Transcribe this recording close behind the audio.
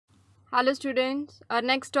Hello students, our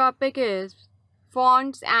next topic is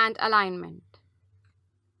fonts and alignment.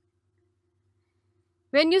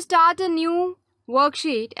 When you start a new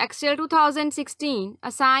worksheet, Excel 2016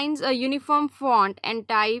 assigns a uniform font and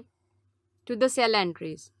type to the cell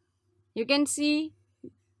entries. You can see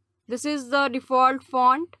this is the default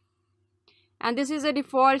font and this is the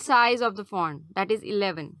default size of the font, that is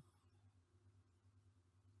 11.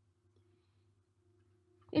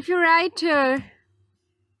 If you write here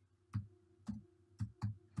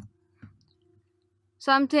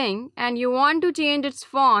something and you want to change its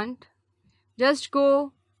font, just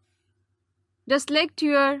select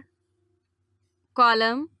your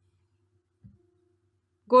column,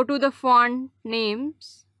 go to the font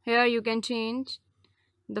names. Here you can change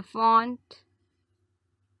the font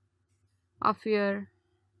of your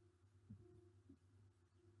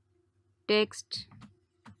text.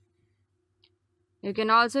 You can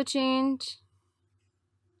also change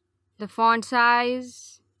the font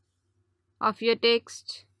size of your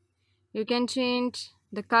text. You can change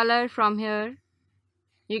the color from here.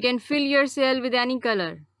 You can fill your cell with any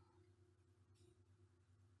color.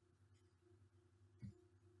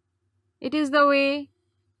 It is the way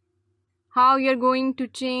how you're going to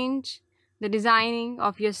change the designing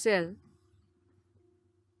of your cell.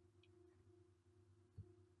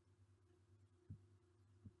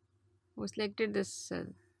 We selected this cell.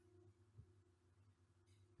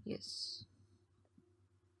 Yes.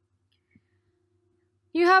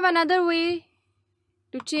 You have another way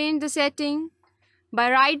to change the setting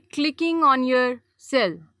by right-clicking on your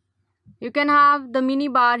cell. You can have the mini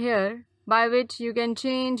bar here by which you can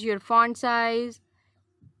change your font size,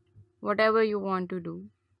 whatever you want to do.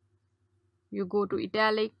 You go to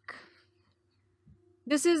italic.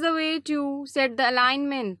 This is the way to set the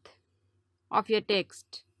alignment of your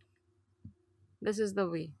text. This is the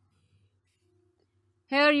way.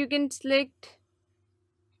 Here you can select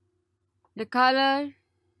the color,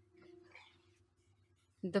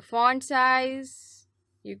 the font size.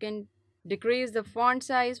 You can decrease the font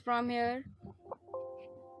size from here.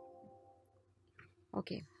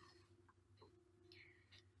 Okay.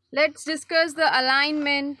 Let's discuss the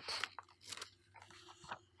alignment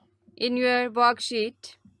in your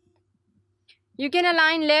worksheet. You can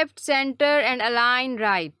align left, center, and align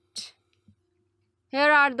right.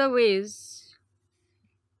 Here are the ways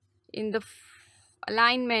in the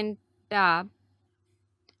alignment tab.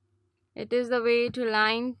 It is the way to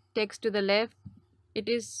align text to the left. It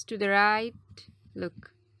is to the right.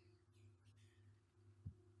 Look.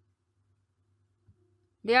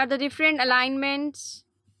 They are the different alignments.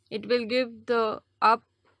 It will give the up.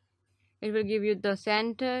 It will give you the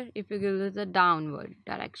center. It will give you the downward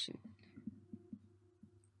direction.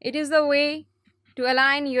 It is the way to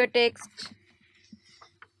align your text.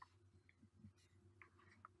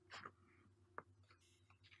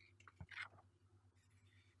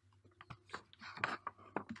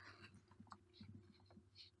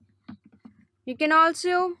 You can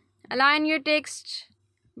also align your text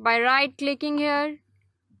by right-clicking here.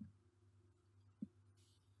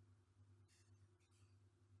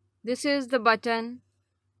 This is the button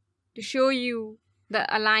to show you the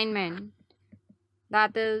alignment,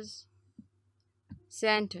 that is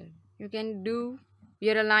center. You can do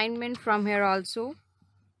your alignment from here also.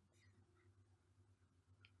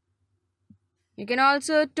 You can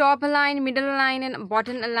also top align, middle align, and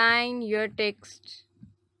bottom align your text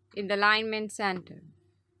in the alignment center.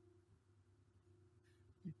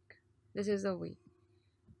 This is the way.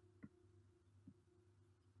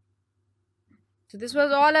 So this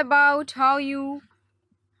was all about how you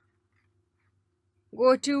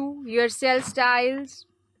go to your cell styles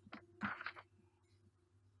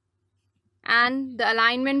and the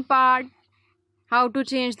alignment part, how to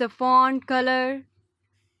change the font color,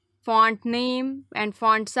 font name, and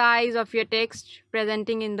font size of your text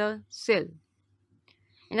presenting in the cell.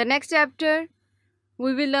 In the next chapter,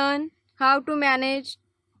 we will learn how to manage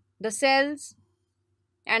the cells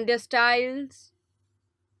and their styles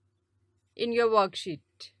in your worksheet.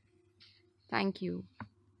 Thank you.